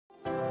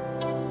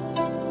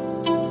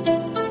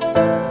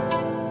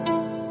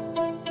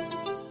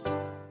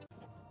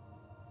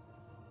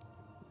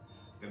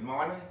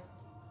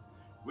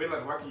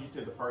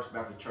to the First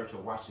Baptist Church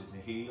of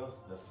Washington Hills,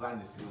 the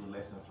Sunday School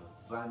lesson for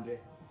Sunday,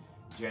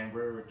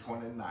 January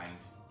 29th,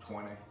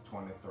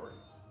 2023.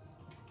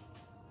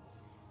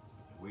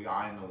 We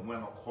are in the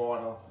winter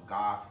quarter,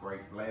 God's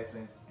great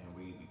blessing, and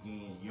we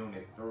begin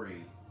Unit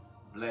 3,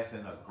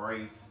 Blessing of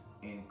Grace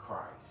in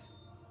Christ.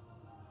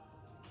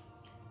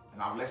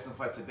 And our lesson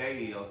for today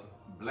is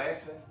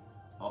Blessing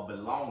of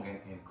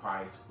Belonging in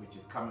Christ, which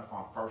is coming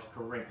from 1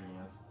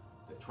 Corinthians,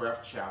 the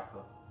 12th chapter,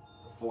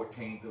 the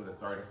 14th through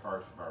the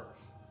 31st verse.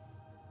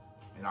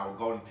 And our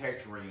golden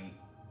text read,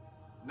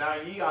 "Now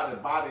ye are the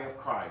body of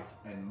Christ,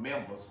 and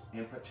members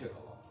in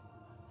particular."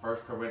 1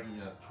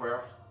 Corinthians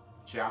 12th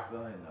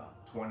chapter and the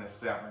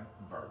 27th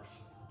verse.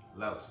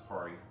 Let us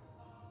pray.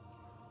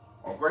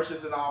 Oh,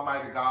 gracious and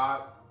almighty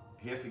God,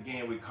 here's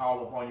again we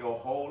call upon your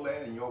holy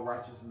and your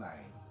righteous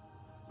name.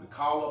 We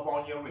call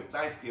upon you with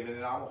thanksgiving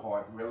in our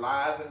heart,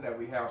 realizing that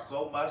we have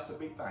so much to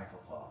be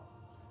thankful for.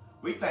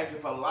 We thank you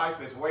for life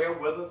as well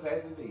with us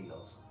as it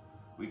is.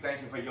 We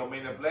thank you for your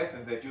many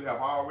blessings that you have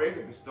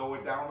already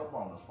bestowed down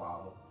upon us,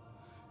 Father.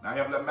 Now,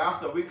 Heavenly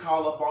Master, we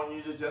call upon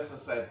you to just to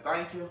say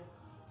thank you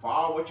for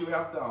all what you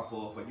have done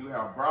for you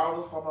have brought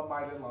us from a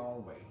mighty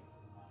long way.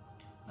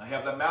 Now,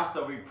 Heavenly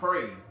Master, we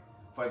pray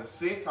for the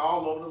sick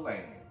all over the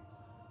land.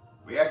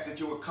 We ask that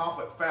you would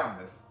comfort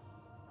families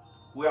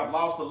who have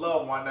lost a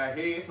loved one, their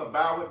heads are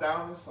bowed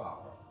down in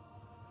sorrow.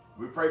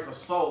 We pray for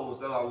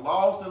souls that are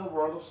lost in the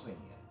world of sin.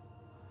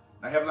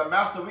 Now, Heavenly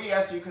Master, we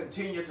ask you to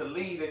continue to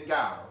lead and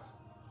guide us.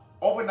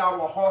 Open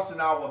our hearts and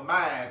our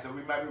minds that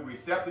we may be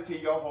receptive to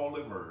your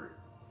holy word.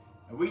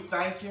 And we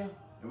thank you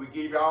and we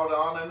give you all the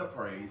honor and the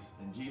praise.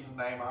 In Jesus'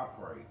 name I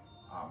pray.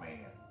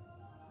 Amen.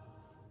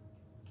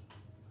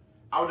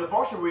 Our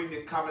devotion reading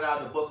is coming out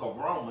of the book of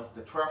Romans,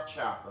 the 12th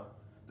chapter,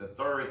 the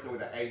 3rd through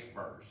the 8th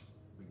verse.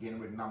 Beginning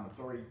with number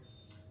 3.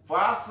 "For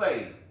I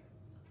say,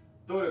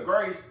 through the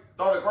grace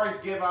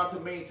given unto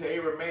me to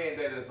every man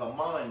that is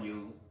among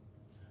you,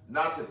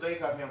 not to think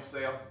of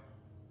himself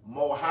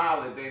more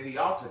highly than he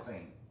ought to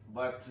think,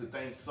 but to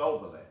think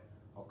soberly,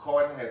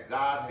 according as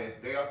God has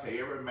dealt to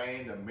every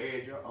man the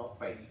measure of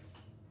faith.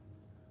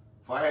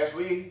 For as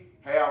we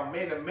have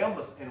many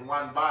members in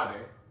one body,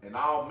 and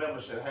all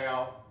members should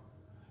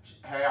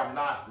have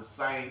not the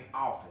same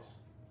office,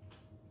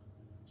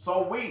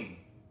 so we,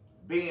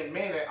 being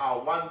many, are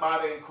one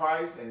body in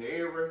Christ, and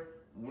every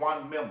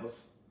one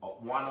members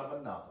of one of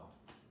another.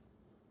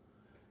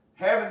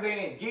 Having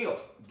then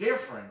gifts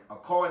different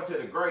according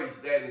to the grace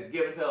that is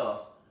given to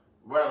us,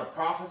 whether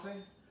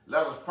prophecy,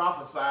 let us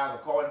prophesy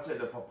according to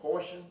the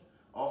proportion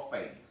of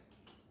faith.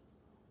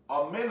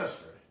 Or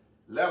ministry,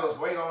 let us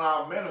wait on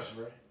our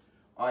ministry,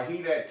 or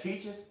he that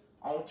teacheth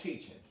on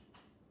teaching."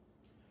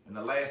 In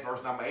the last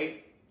verse, number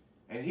 8,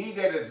 "And he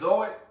that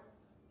exhorteth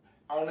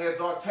on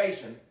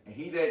exhortation, and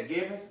he that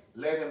giveth,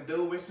 let him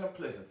do with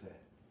simplicity.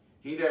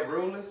 He that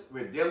ruleth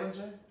with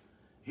diligence,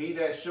 he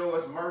that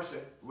showeth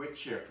mercy with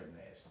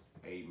cheerfulness."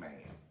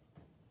 Amen.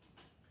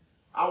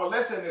 Our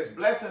lesson is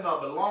Blessing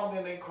of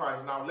Belonging in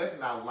Christ. And our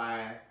lesson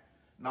outline,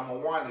 number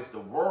 1, is the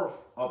worth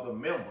of the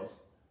members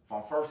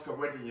from 1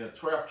 Corinthians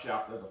 12th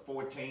chapter, the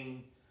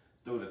 14th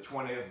through the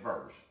 20th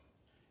verse.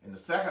 And the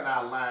second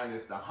outline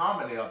is the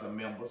harmony of the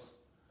members,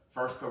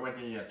 1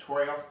 Corinthians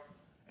 12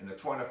 and the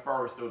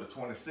 21st through the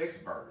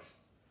 26th verse.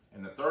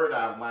 And the third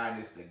outline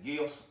is the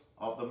gifts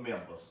of the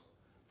members,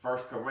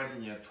 1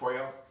 Corinthians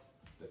 12,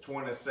 the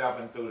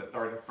 27th through the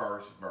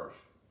 31st verse.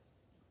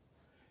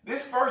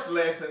 This first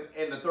lesson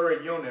in the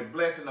third unit,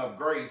 Blessing of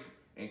Grace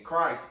in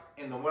Christ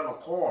in the winter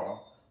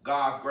quarter,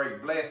 God's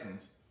great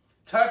blessings,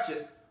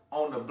 touches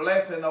on the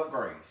blessing of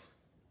grace.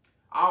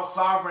 Our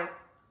sovereign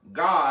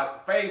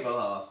God favors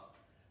us,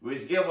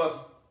 which gives us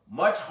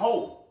much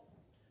hope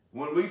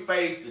when we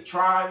face the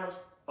trials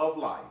of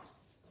life.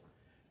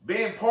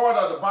 Being part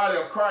of the body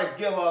of Christ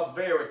gives us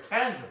very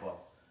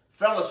tangible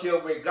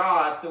fellowship with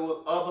God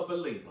through other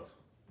believers.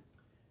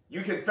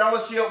 You can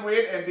fellowship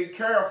with and be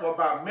careful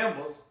about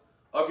members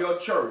of your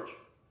church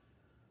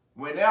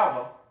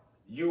whenever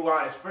you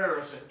are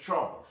experiencing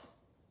troubles.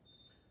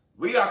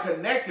 We are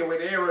connected with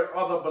every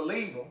other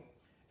believer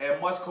and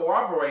must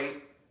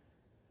cooperate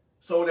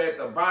so that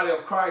the body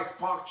of Christ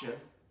function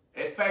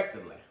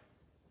effectively.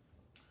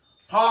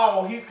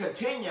 Paul, he's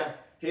continuing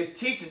his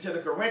teaching to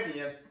the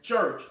Corinthian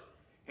church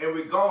in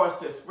regards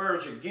to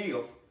spiritual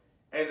gifts,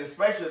 and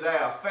especially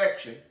their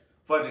affection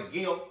for the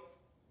gift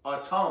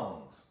of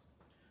tongues.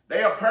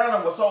 They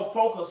apparently were so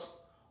focused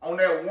on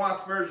that one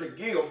spiritual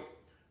gift,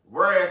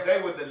 whereas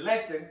they were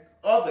neglecting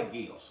other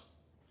gifts.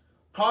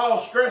 Paul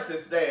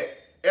stresses that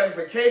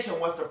edification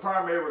was the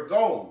primary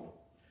goal.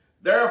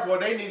 Therefore,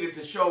 they needed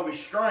to show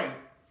restraint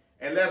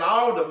and let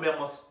all the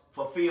members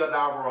fulfill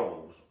their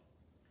roles.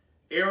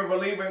 Every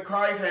believer in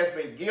Christ has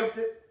been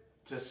gifted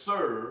to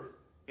serve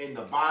in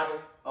the body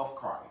of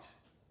Christ.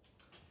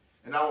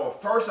 And our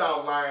first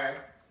outline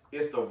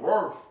is the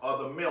worth of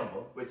the member,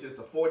 which is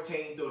the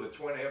 14th through the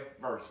 20th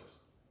verses.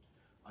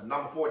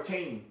 Number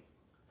 14,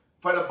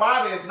 "For the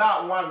body is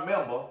not one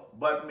member,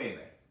 but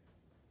many."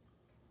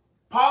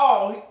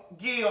 Paul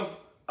gives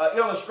an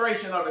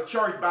illustration of the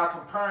church by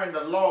comparing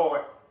the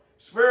Lord's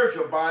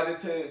spiritual body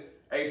to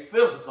a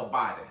physical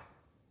body.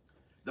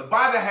 The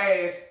body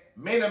has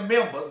many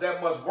members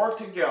that must work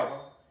together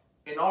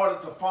in order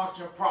to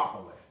function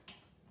properly,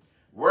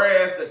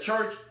 whereas the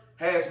church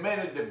has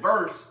many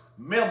diverse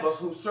members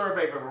who serve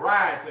a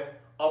variety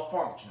of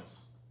functions.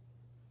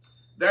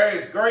 There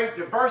is great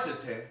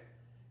diversity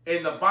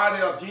in the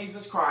body of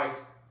Jesus Christ,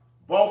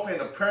 both in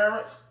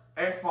appearance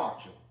and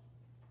function.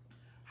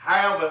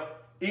 However,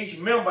 each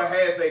member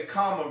has a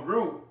common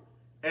root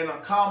and a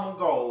common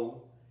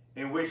goal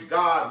in which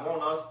God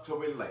wants us to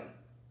relate.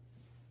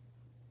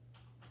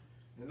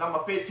 And number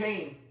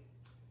 15,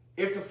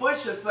 if the foot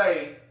should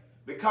say,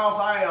 because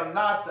I am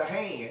not the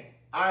hand,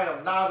 I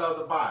am not of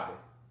the body,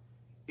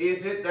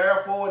 is it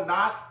therefore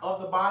not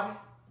of the body?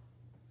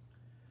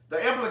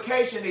 The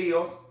implication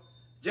is,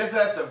 just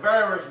as the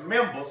various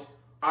members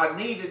are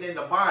needed in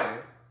the body,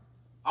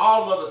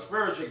 all of the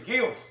spiritual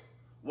gifts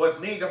was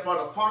needed for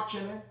the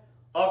functioning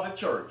of the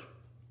church.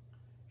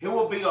 It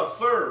would be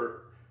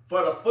absurd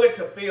for the foot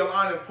to feel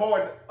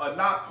unimportant or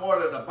not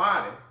part of the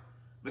body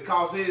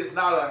because it is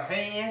not a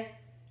hand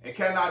and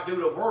cannot do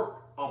the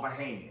work of a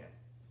hand.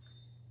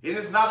 It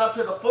is not up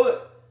to the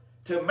foot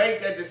to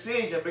make that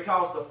decision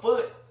because the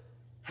foot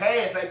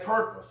has a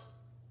purpose,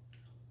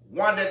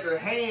 one that the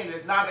hand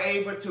is not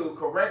able to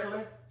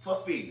correctly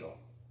fulfill.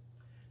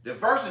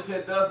 Diversity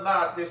does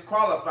not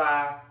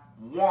disqualify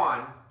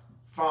one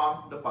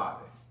from the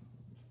body.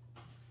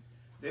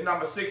 Then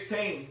number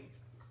 16,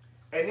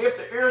 and if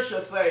the ear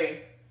shall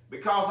say,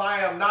 because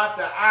I am not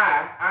the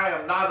eye, I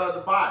am not of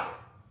the body,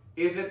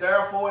 is it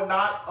therefore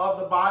not of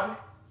the body?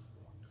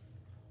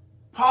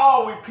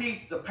 Paul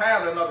repeats the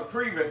pattern of the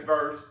previous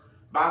verse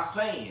by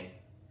saying,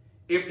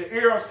 if the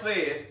ear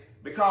says,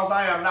 because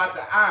I am not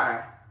the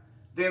eye,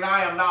 then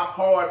I am not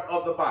part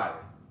of the body.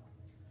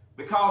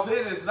 Because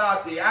it is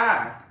not the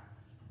eye,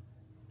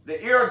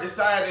 the ear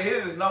decided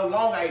it is no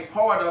longer a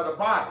part of the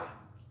body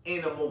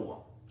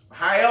anymore.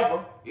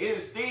 However, it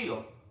is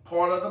still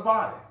part of the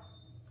body.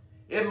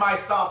 It might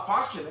stop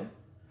functioning,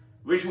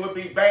 which would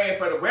be bad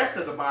for the rest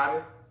of the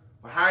body.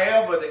 But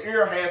however, the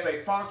ear has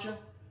a function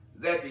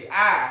that the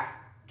eye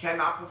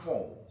cannot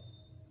perform.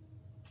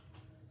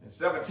 And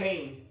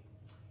 17,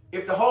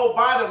 if the whole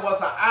body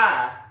was an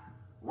eye,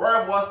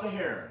 where was the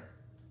hearing?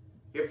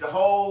 If the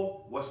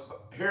whole was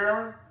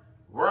hearing,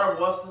 where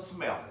was the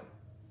smelling?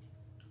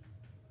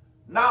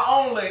 Not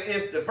only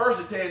is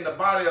diversity in the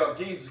body of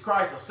Jesus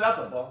Christ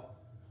acceptable,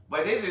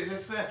 but it is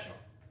essential.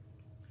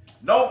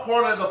 No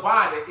part of the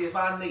body is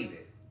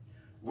unneeded,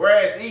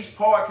 whereas each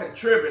part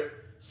contributes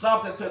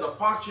something to the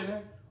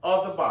functioning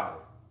of the body.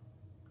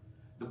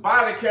 The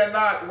body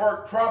cannot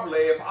work properly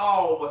if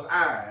all was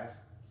eyes,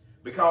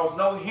 because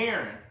no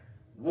hearing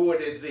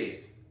would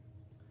exist.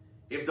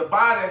 If the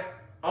body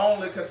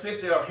only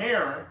consisted of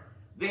hearing,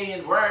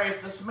 then where is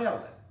the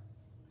smelling?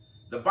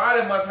 The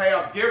body must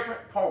have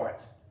different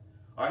parts,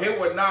 or it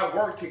would not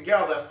work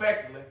together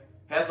effectively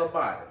as a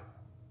body.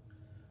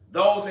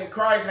 Those in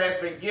Christ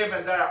has been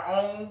given their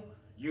own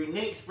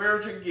unique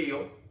spiritual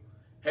gift,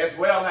 as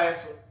well as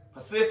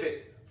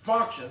specific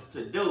functions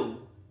to do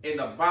in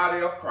the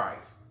body of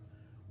Christ,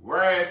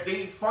 whereas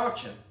these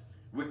functions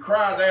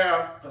require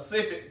their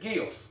specific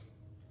gifts.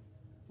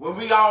 When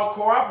we all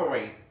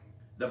cooperate,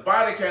 the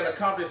body can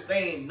accomplish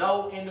things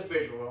no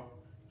individual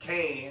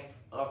can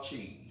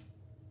achieve.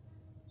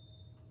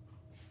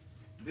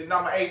 Then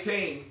number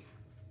 18,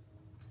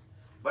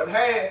 but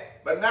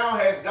now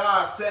has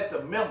God set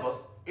the members,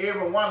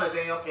 every one of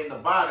them in the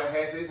body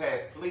as it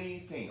has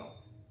pleased him.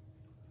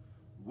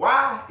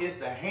 Why is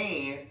the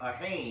hand a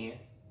hand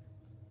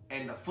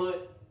and the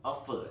foot a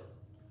foot?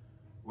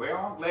 Well,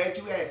 I'm glad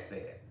you asked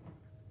that.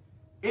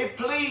 It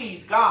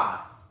pleased God,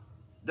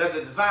 the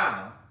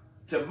designer,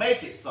 to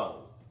make it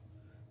so.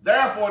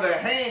 Therefore, the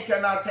hand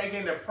cannot take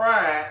any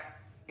pride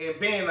in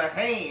being a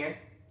hand,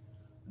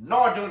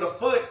 nor do the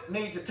foot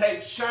need to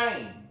take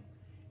shame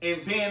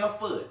in being a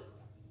foot.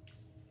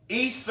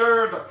 Each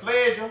serves the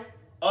pleasure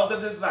of the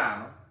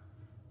designer,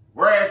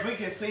 whereas we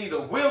can see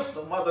the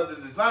wisdom of the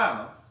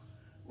designer,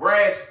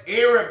 whereas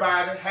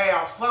everybody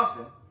has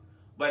something,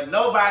 but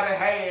nobody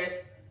has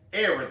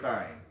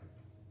everything.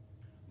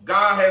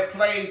 God has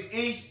placed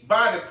each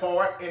body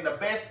part in the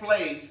best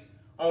place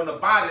on the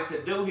body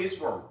to do his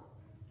work,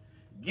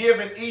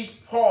 giving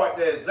each part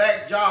the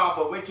exact job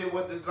for which it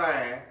was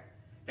designed,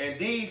 and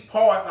these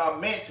parts are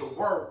meant to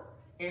work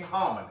in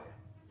harmony.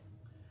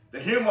 The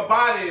human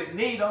body is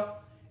neither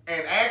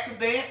an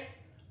accident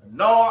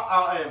nor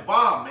an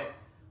environment,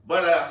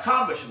 but an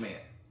accomplishment,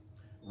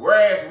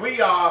 whereas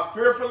we are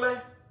fearfully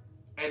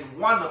and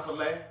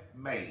wonderfully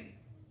made.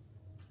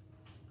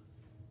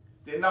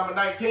 Then number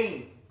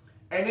 19,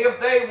 and if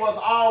they was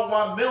all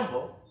one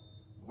member,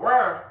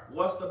 where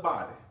was the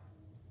body?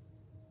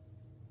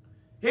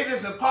 It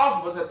is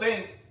impossible to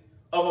think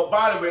of a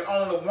body with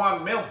only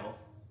one member.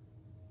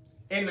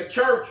 In the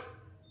church,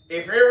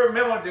 if every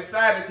member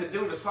decided to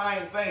do the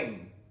same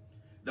thing,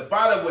 the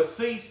body would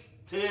cease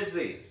to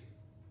exist.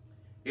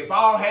 If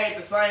all had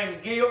the same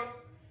gift,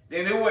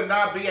 then it would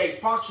not be a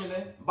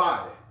functioning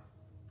body.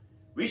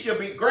 We should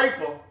be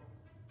grateful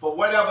for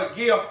whatever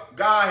gift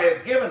God has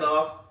given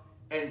us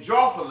and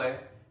joyfully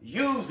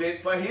use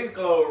it for his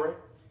glory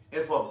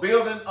and for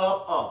building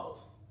up others.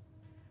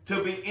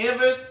 To be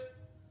envious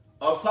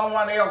of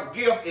someone else's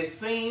gift is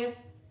sin,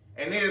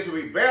 and it is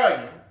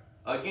rebellion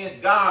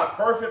against God's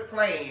perfect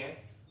plan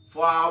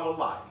for our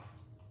life.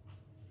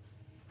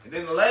 And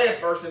then the last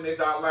verse in this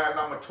outline,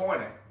 number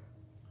 20.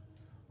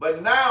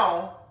 But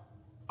now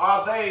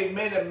are they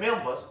many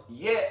members,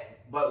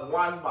 yet but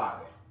one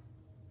body.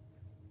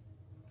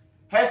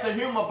 As the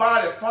human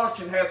body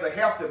function as a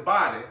healthy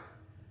body,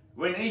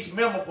 when each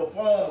member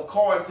performs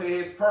according to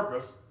his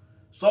purpose,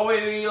 so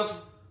it is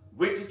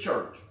with the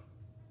church.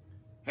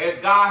 As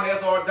God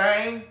has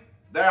ordained,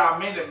 there are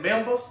many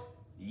members,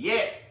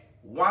 yet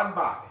one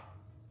body.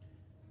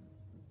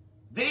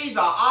 These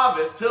are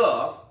obvious to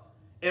us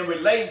in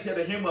relating to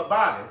the human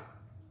body,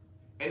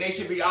 and they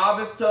should be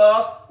obvious to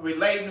us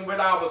relating with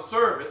our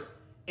service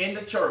in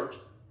the church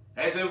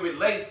as it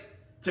relates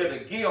to the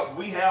gift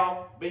we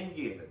have been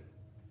given.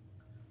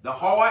 The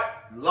heart,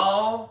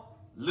 lung,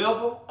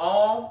 liver,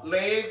 arm,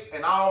 legs,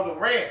 and all the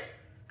rest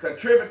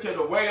contribute to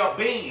the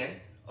well-being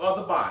of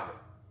the body,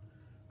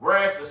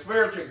 whereas the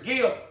spiritual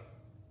gift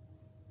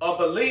of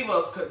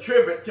believers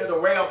contribute to the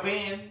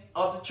well-being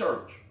of the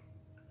church.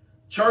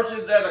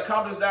 Churches that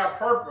accomplish their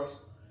purpose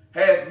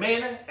has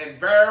many and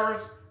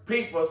various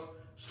people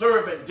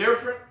serving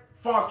different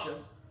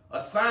functions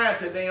assigned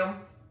to them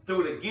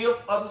through the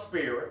gift of the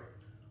Spirit,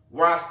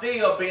 while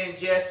still being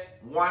just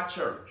one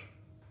church.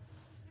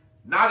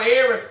 Not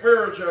every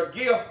spiritual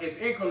gift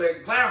is equally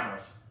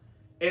glamorous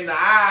in the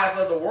eyes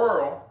of the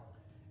world,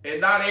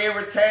 and not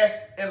every task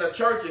in the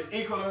church is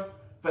equally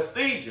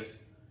prestigious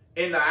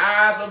in the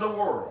eyes of the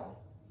world.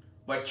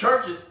 But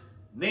churches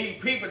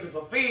need people to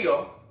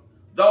fulfill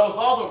those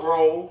other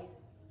roles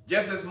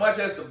just as much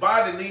as the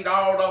body needs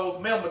all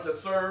those members to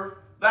serve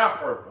their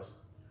purpose,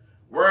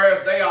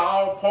 whereas they are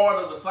all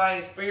part of the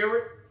same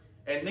Spirit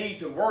and need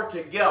to work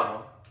together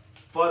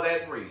for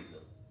that reason.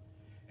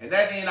 And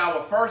that in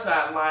our first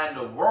outline,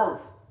 the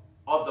worth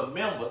of the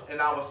members, and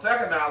our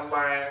second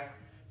outline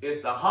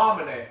is the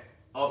harmony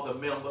of the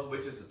members,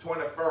 which is the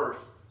 21st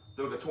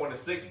through the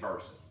 26th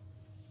verses.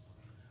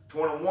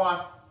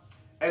 21,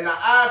 and the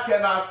eye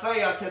cannot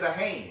say unto the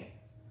hand,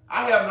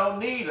 I have no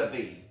need of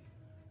thee,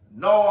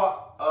 nor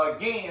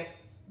against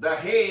the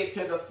head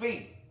to the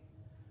feet,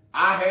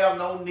 I have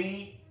no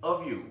need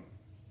of you.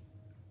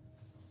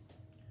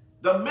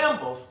 The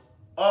members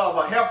of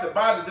a healthy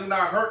body do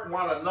not hurt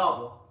one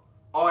another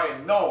or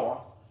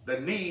ignore the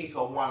needs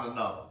of one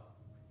another.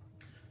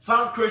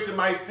 Some Christians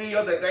might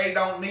feel that they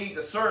don't need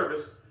the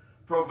service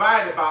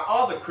provided by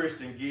other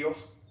Christian gifts,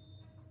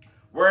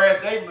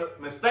 whereas they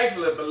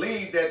mistakenly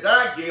believe that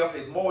their gift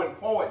is more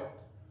important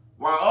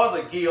while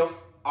other gifts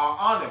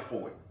are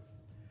unimportant.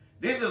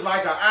 This is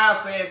like an eye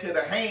saying to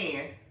the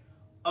hand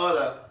or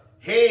the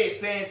head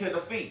saying to the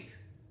feet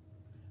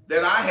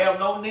that I have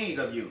no need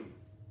of you.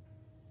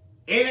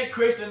 Any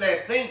Christian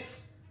that thinks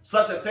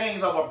such a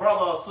thing of a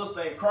brother or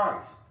sister in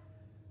Christ,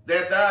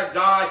 that their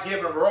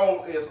God-given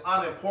role is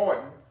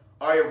unimportant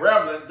or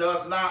irrelevant,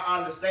 does not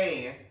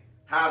understand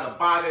how the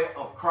body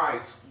of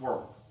Christ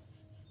works.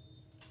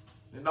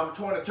 And number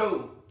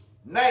 22,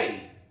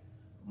 nay,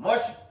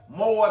 much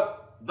more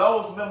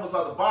those members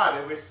of the body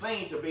which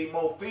seem to be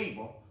more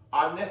feeble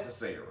are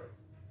necessary.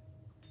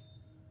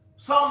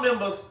 Some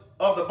members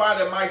of the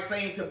body might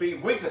seem to be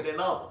weaker than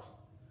others.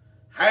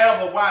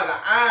 However, while the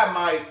eye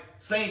might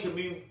seem to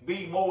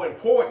be more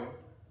important,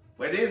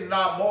 but it is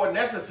not more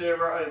necessary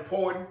or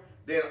important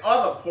than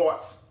other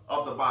parts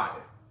of the body.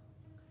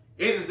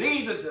 It is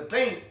easy to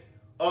think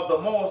of the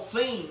more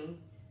seen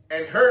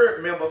and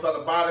heard members of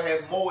the body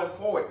as more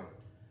important.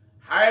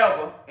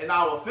 However, in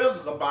our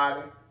physical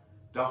body,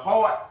 the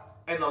heart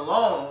and the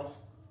lungs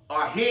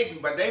are hidden,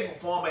 but they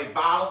perform a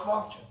vital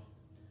function.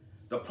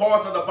 The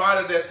parts of the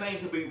body that seem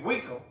to be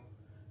weaker,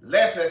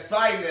 less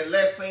exciting and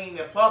less seen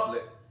in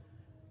public,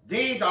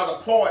 these are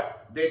the parts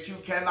that you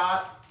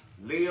cannot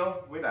live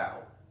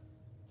without.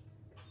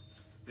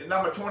 Then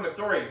number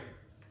 23,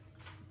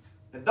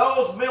 and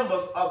those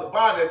members of the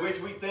body which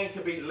we think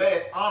to be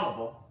less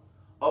honorable,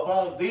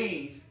 upon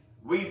these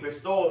we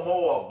bestow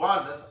more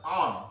abundance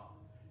honor,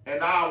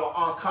 and our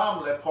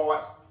uncomely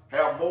parts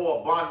have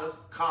more abundance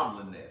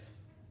comeliness.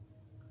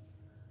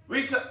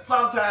 We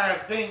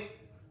sometimes think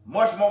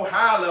much more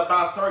highly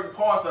about certain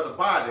parts of the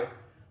body,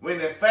 when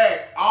in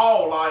fact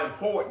all are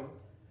important,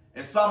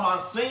 and some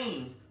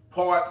unseen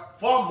parts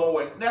far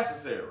more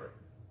necessary.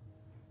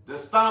 The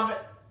stomach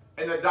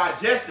and the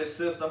digestive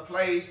system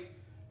plays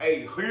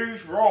a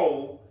huge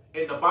role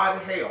in the body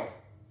health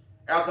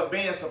after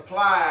being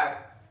supplied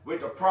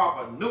with the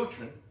proper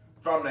nutrient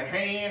from the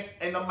hands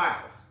and the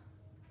mouth.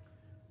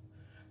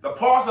 The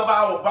parts of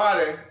our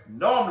body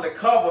normally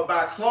covered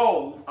by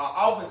clothes are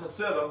often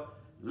considered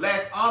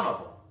less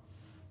honorable,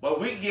 but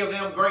we give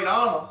them great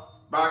honor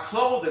by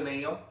clothing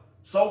them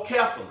so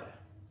carefully.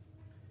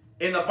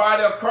 In the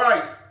body of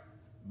Christ,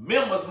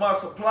 members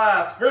must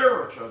supply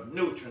spiritual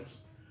nutrients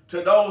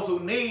to those who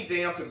need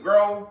them to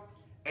grow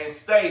and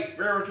stay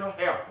spiritually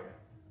healthy.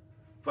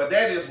 For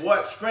that is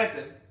what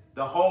strengthens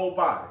the whole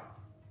body.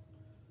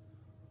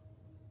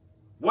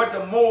 What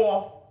the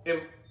more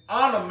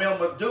honor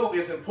member do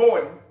is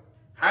important.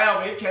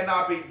 However, it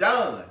cannot be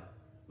done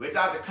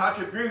without the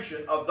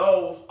contribution of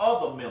those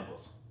other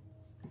members.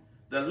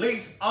 The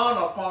least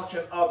honor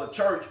function of the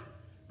church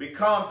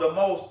becomes the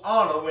most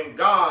honor when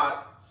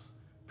God's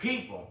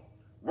people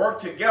work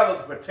together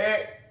to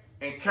protect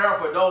and care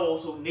for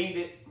those who need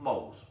it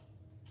most.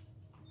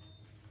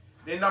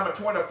 Then number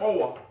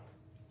 24,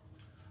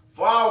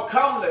 for our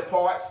comely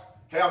parts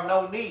have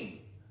no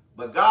need,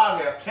 but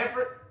God hath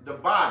tempered the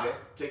body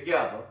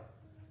together,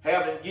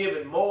 having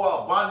given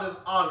more abundant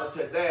honor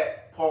to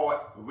that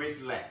part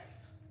which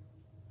lacks.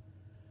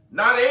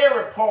 Not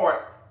every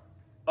part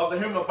of the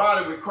human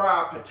body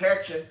requires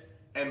protection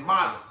and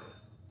modesty.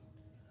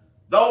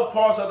 Those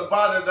parts of the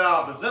body that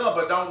are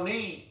presentable don't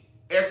need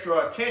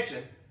extra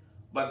attention,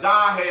 but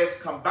God has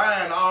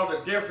combined all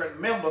the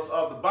different members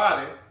of the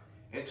body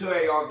into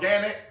an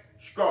organic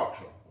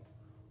structure,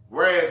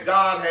 whereas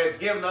God has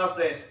given us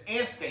this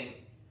instinct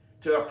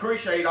to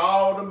appreciate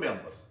all the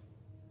members.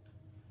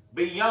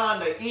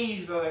 Beyond the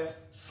easily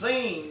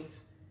seen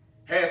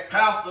has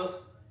pastors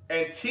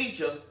and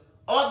teachers,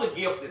 other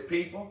gifted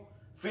people,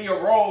 fill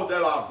roles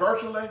that are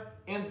virtually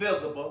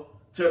invisible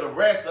to the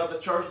rest of the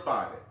church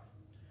body.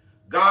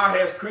 God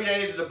has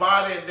created the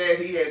body in that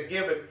he has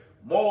given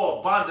more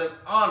abundant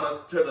honor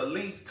to the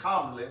least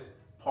commonest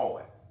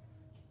part.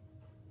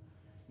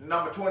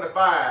 Number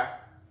 25,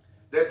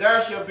 that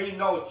there shall be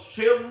no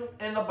children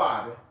in the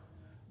body,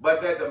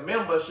 but that the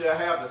members shall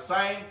have the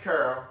same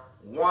care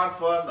one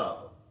for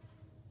another.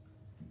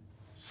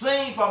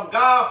 Seen from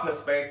God's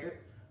perspective,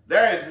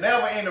 there is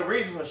never any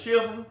reason for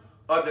schism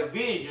or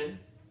division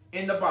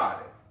in the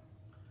body.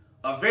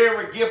 A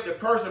very gifted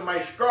person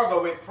may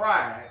struggle with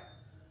pride.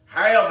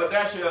 However,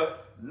 there shall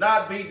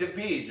not be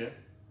division,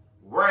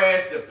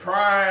 whereas the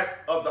pride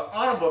of the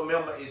honorable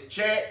member is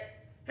checked,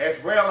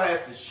 as well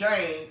as the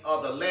shame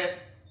of the less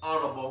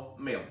honorable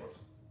members.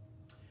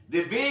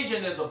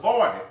 Division is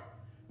avoided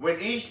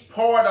when each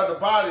part of the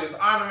body is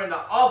honoring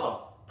the other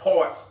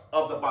parts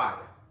of the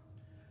body.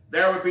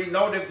 There will be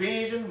no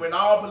division when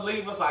all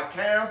believers are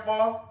caring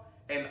for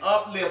and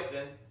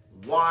uplifting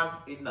one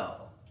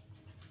another.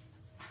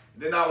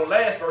 Then our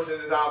last verse in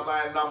this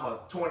outline, number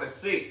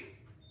 26.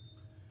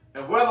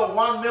 And whether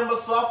one member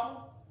suffer,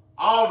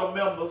 all the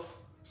members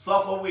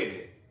suffer with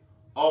it.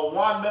 Or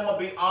one member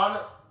be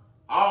honored,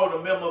 all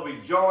the members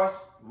rejoice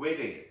with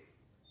it.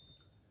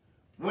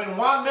 When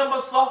one member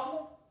suffer,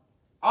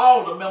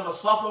 all the members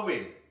suffer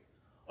with it.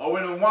 Or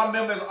when one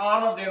member is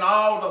honored, then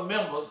all the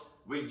members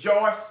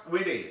rejoice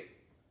with it.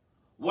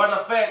 What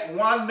affect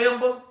one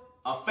member,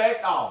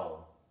 affect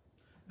all.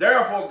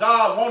 Therefore,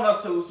 God wants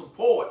us to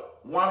support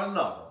one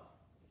another.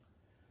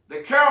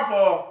 The care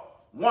for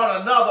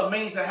one another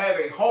means to have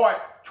a heart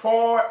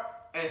toward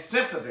and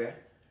sympathy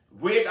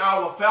with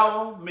our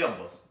fellow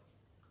members.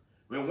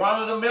 When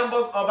one of the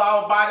members of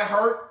our body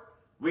hurt,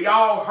 we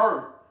all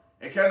hurt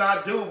and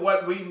cannot do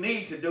what we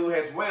need to do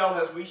as well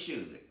as we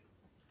should.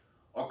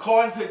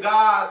 According to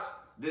God's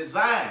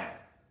design,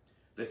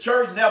 the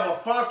church never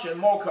functioned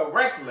more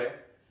correctly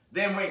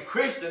than when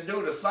Christians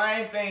do the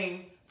same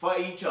thing for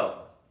each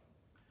other.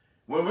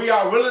 When we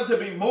are willing to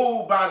be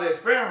moved by the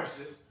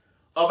experiences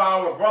of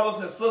our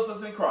brothers and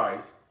sisters in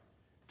Christ,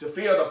 to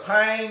feel the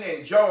pain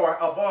and joy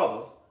of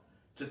others,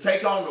 to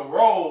take on the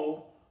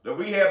role that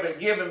we have been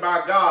given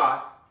by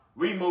God,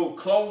 we move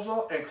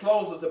closer and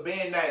closer to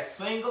being that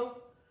single,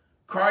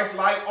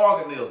 Christ-like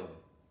organism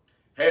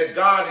as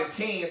God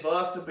intends for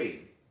us to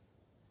be.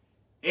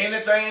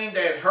 Anything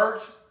that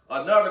hurts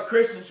another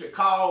Christian should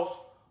cause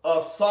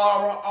us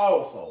sorrow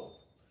also.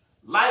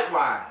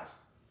 Likewise,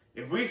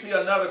 if we see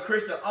another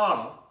Christian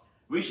honor,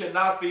 we should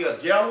not feel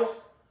jealous,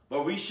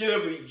 but we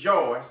should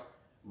rejoice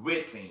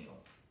with them.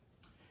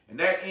 And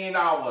that ends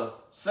our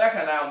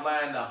second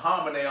outline, the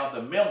harmony of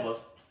the members.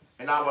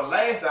 And our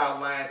last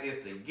outline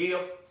is the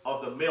gifts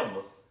of the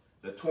members,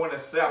 the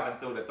 27th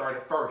through the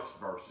 31st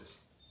verses.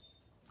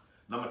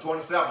 Number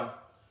 27.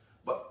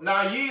 But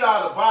now ye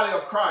are the body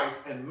of Christ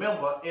and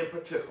member in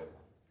particular.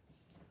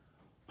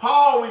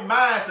 Paul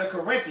reminds the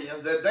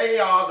Corinthians that they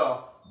are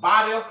the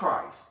body of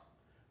Christ,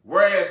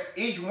 whereas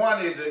each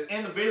one is an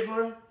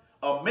individual,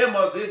 a member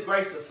of this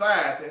great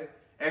society,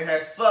 and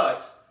as such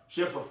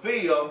should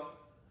fulfill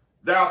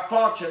their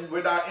function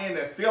without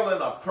any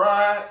feeling of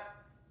pride,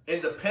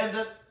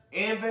 independent,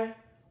 envy,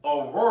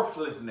 or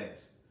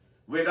worthlessness,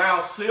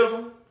 without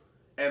schism,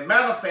 and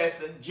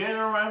manifesting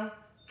genuine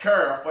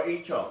care for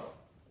each other.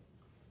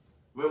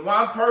 When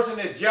one person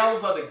is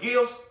jealous of the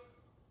gifts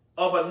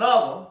of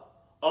another,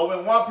 or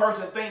when one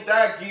person thinks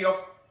their gift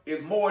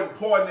is more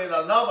important than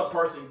another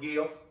person's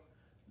gift,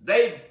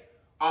 they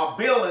are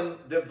building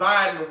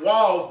dividing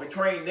walls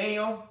between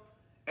them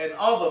and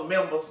other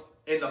members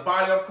in the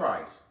body of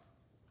Christ.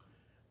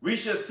 We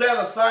should set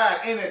aside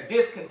any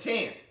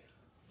discontent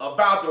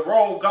about the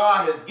role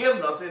God has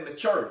given us in the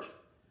church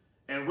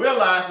and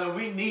realizing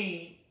we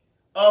need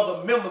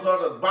other members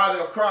of the body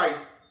of Christ,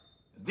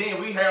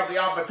 then we have the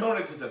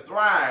opportunity to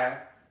thrive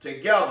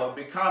together,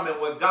 becoming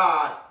what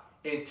God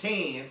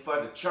intends for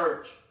the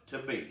church to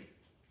be.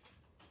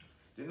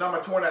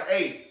 Number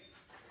 28,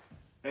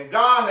 and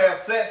God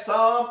has set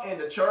some in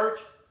the church,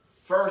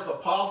 first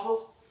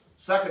apostles,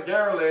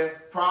 secondarily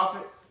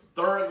prophet,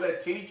 thirdly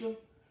teaching,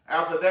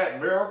 after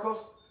that miracles,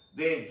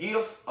 then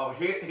gifts of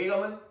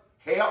healing,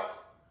 helps,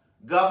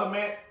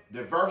 government,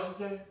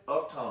 diversity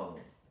of tongues.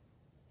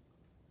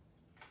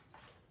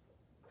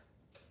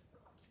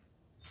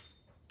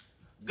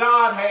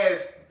 God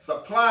has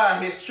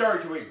supplied his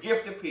church with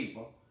gifted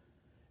people,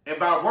 and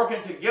by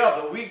working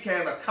together, we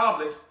can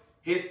accomplish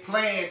his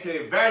plan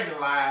to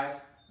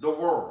evangelize the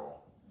world.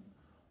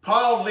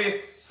 Paul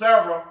lists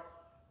several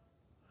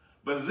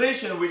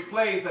positions which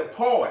plays a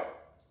part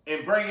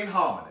in bringing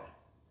harmony.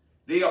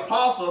 The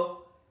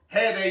apostle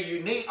had a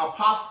unique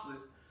apostolic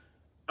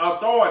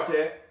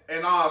authority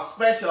and are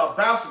special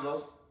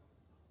ambassadors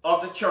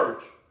of the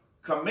church,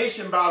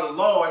 commissioned by the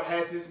Lord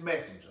as his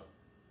messenger.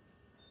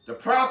 The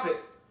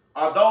prophets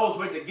are those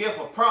with the gift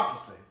of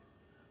prophecy,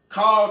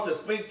 called to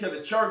speak to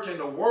the church and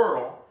the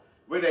world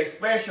with a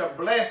special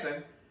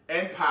blessing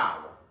and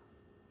power.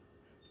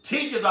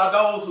 Teachers are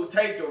those who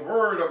take the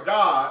word of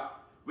God,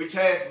 which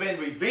has been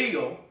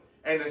revealed,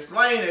 and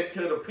explain it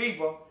to the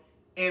people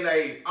in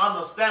an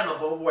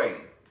understandable way.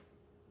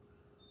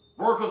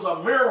 Workers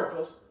of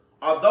miracles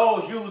are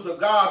those used of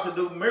God to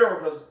do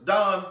miracles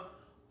done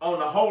on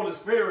the Holy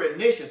Spirit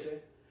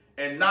initiative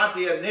and not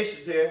the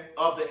initiative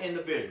of the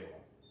individual.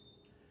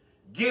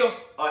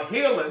 Gifts of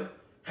healing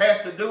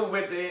has to do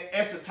with the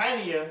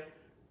instantaneous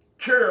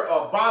cure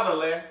of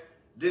bodily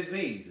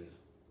diseases.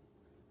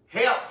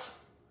 Helps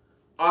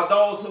are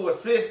those who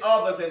assist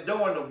others in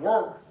doing the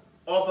work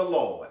of the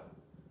Lord.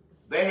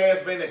 They has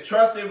been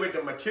entrusted with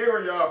the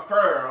material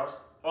affairs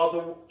of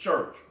the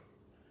church.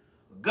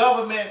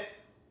 Government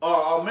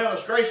or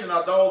administration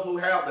are those who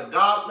have the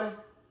godly,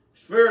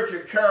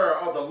 spiritual care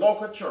of the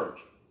local church.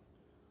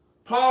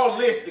 Paul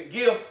lists the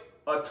gifts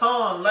of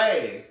tongue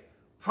last,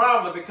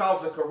 probably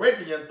because the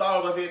Corinthians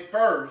thought of it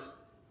first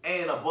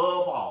and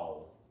above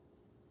all.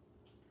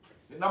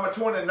 Number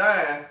 29,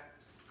 are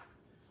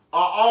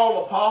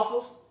all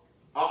apostles,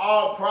 are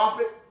all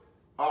prophets,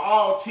 are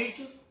all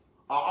teachers,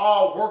 are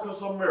all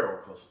workers of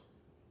miracles?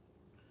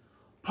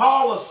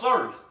 Paul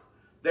asserts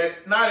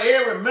that not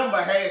every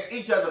member has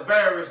each of the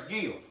various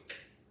gifts.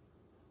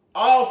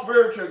 All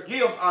spiritual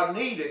gifts are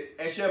needed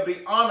and shall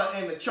be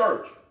honored in the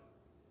church.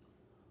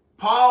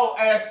 Paul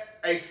asks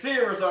a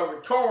series of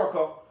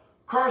rhetorical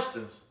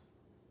questions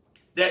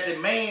that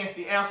demands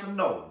the answer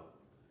no.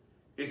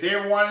 Is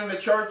everyone in the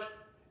church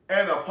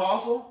an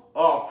apostle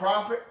or a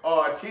prophet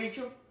or a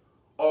teacher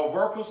or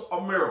workers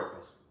of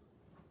miracles?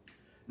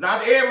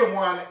 Not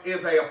everyone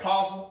is an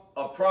apostle,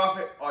 a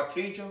prophet, or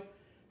teacher,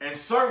 and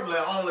certainly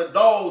only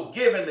those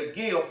given the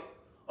gift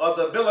of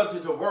the ability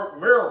to work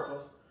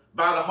miracles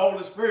by the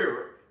Holy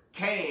Spirit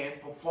can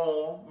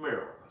perform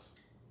miracles.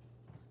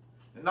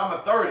 And number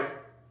 30,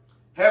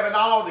 having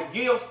all the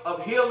gifts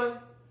of healing,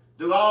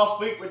 do all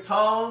speak with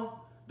tongues,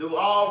 do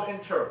all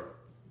interpret.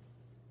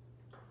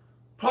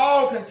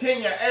 Paul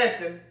continued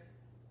asking,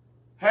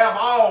 have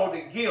all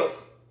the gifts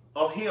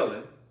of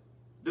healing,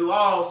 do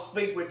all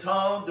speak with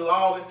tongues, do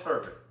all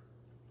interpret?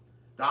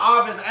 The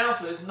obvious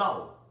answer is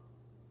no.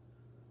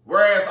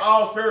 Whereas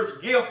all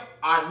spiritual gifts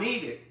are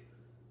needed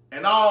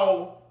and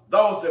all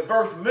those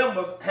diverse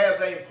members has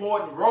an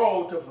important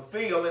role to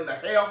fulfill in the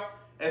health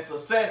and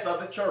success of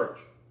the church.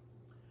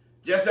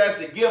 Just as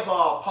the gift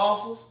of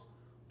apostles,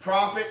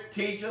 prophets,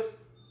 teachers,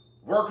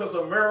 workers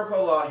of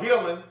miracle or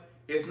healing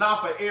is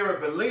not for every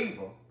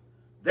believer,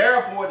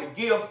 therefore the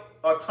gift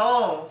of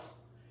tongues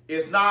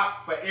is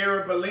not for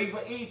every believer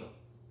either.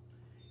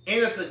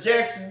 Any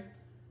suggestion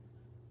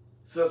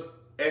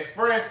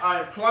expressed or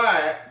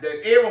implied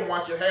that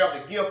everyone should have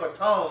the gift of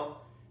tongues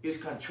is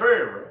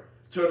contrary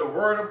to the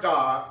word of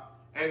God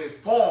and is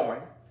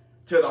foreign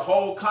to the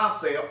whole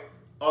concept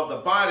of the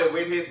body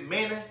with its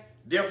many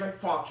different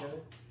functions,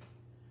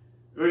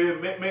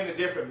 with many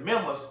different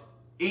members,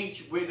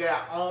 each with their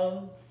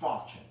own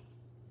function.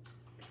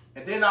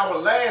 And then our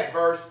last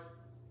verse,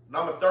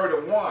 number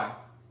 31,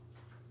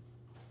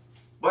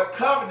 but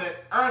covenant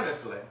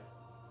earnestly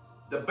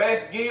the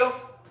best gift,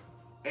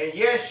 and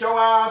yet show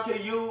I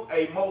unto you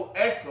a most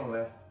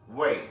excellent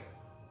way.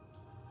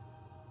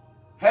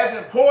 As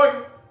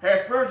important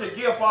as spiritual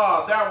gifts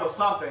are, there was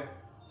something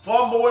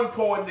far more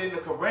important than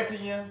the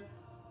Corinthians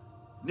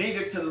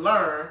needed to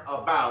learn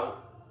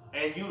about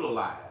and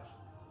utilize.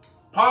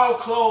 Paul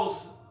closed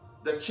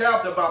the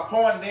chapter by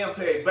pointing them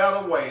to a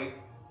better way,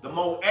 the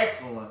most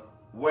excellent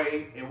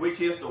way, in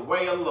which is the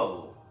way of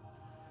love,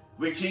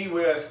 which he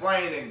will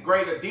explain in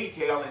greater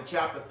detail in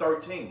chapter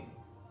 13.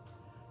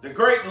 The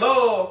great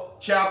love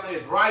chapter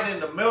is right in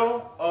the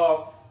middle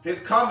of his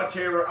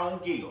commentary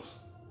on gifts.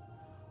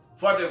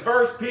 For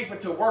diverse people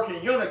to work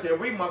in unity,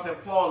 we must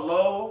employ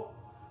love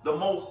the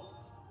most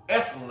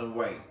excellent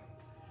way.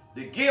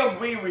 The gifts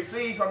we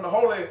receive from the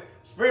Holy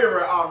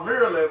Spirit are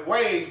merely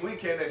ways we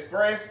can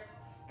express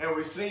and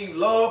receive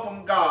love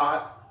from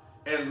God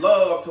and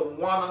love to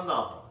one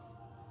another.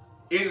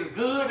 It is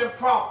good and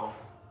proper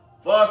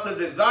for us to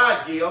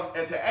desire gifts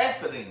and to ask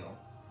for them.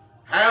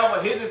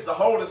 However, it is the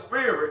Holy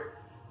Spirit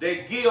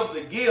that gives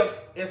the gifts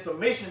in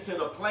submission to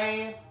the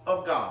plan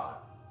of God.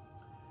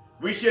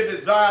 We should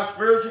desire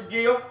spiritual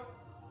gifts,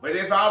 but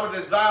if our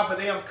desire for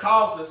them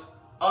causes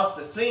us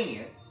to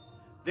sin,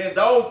 then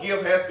those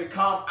gifts have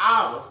become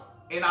ours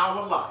in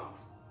our lives.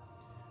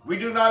 We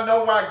do not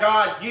know why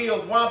God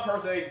gives one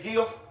person a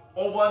gift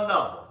over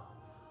another,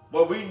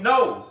 but we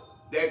know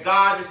that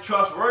God is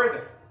trustworthy.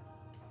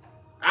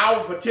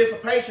 Our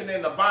participation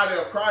in the body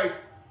of Christ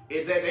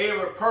is that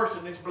every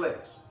person is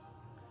blessed.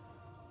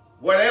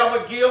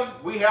 Whatever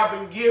gift we have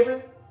been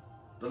given,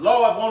 the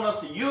Lord wants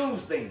us to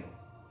use them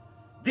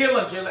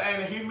diligently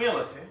and in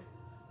humility,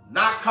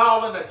 not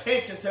calling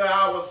attention to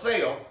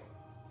ourselves,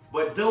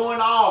 but doing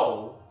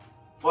all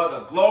for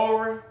the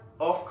glory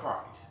of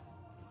Christ.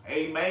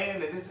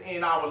 Amen. And this is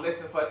in our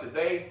lesson for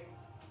today.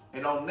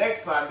 And on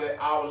next Sunday,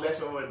 our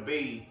lesson would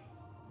be,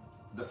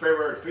 the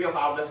February 5th,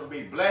 our lesson would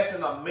be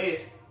Blessing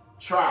Amidst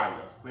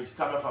Trials, which is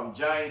coming from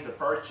James, the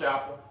 1st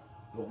chapter,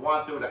 the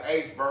 1 through the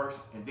 8th verse,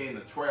 and then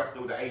the 12th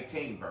through the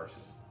 18th verses.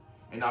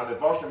 And our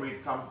devotion reads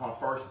coming from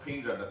 1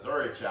 Peter, the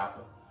 3rd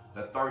chapter,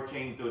 the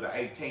 13th through the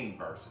 18th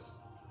verses.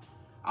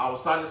 Our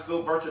Sunday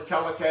school virtual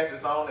telecast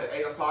is on at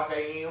 8 o'clock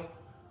a.m.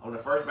 on the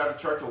First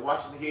Baptist Church of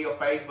Washington Hill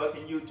Facebook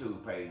and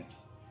YouTube page.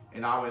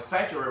 And our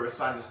Sanctuary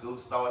Sunday School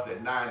starts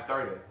at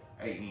 9:30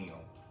 a.m.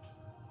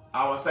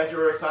 Our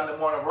Sanctuary Sunday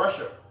morning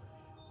worship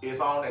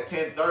is on at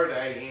 10:30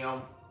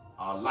 a.m.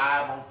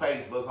 Live on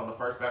Facebook on the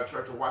First Baptist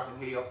Church of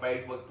Washington Hill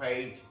Facebook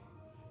page.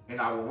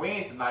 And our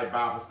Wednesday night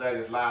Bible study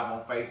is live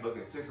on Facebook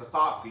at 6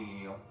 o'clock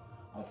p.m.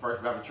 on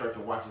First Baptist Church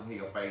of Washington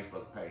Hill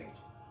Facebook page.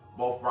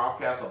 Both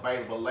broadcasts are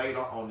available later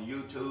on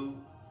YouTube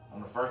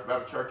on the First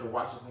Baptist Church of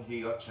Washington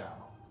Hill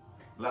channel.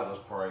 Let us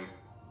pray.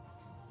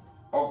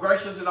 Oh,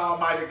 gracious and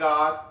almighty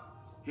God,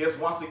 here's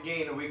once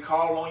again that we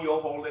call on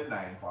your holy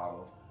name,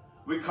 Father.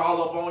 We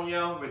call upon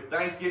you with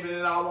thanksgiving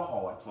in our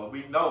hearts, for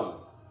we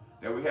know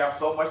that we have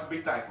so much to be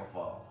thankful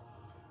for.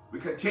 We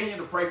continue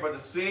to pray for the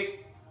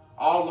sick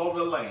all over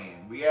the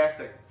land. We ask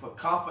for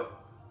comfort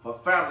for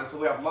families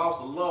who have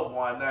lost a loved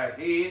one. Their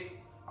heads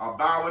are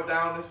bowed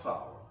down in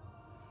sorrow.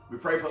 We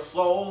pray for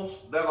souls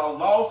that are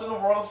lost in the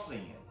world of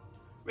sin.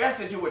 We ask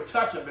that you would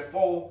touch them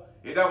before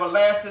it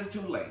everlasting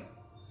too late.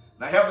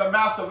 Now, Heavenly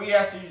Master, we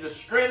ask that you to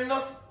strengthen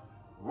us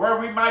where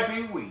we might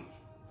be weak.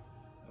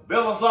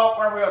 Build us up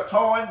where we are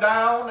torn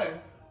down and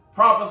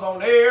prop us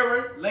on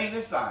every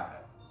leaning side.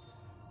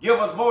 Give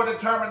us more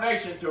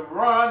determination to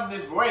run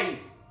this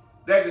race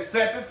that is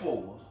set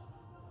before us.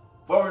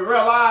 For we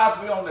realize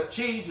we're on the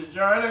Jesus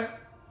journey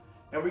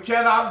and we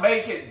cannot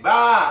make it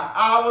by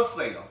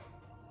ourselves.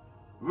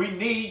 We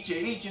need you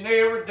each and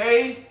every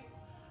day.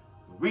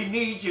 We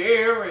need you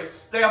every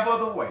step of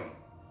the way.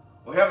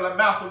 Well, Heavenly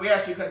Master, we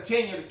ask you to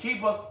continue to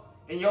keep us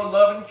in your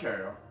loving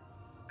care.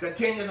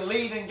 Continue to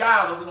lead and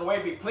guide us in the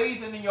way be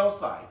pleasing in your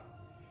sight.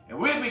 And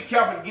we'll be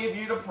careful to give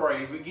you the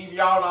praise. We give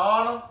you all the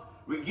honor.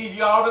 We give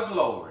you all the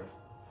glory.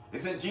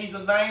 It's in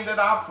Jesus' name that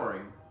I pray.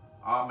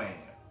 Amen.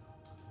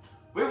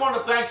 We want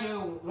to thank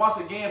you once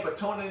again for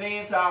tuning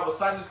in to our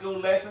Sunday school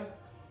lesson.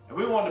 And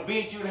we want to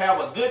bid you to have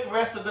a good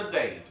rest of the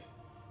day.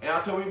 And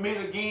until we meet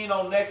again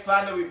on next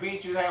Sunday, we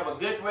bid you to have a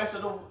good rest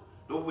of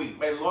the week.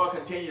 May the Lord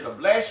continue to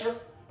bless you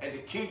and to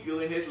keep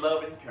you in his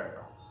loving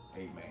care.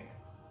 Amen.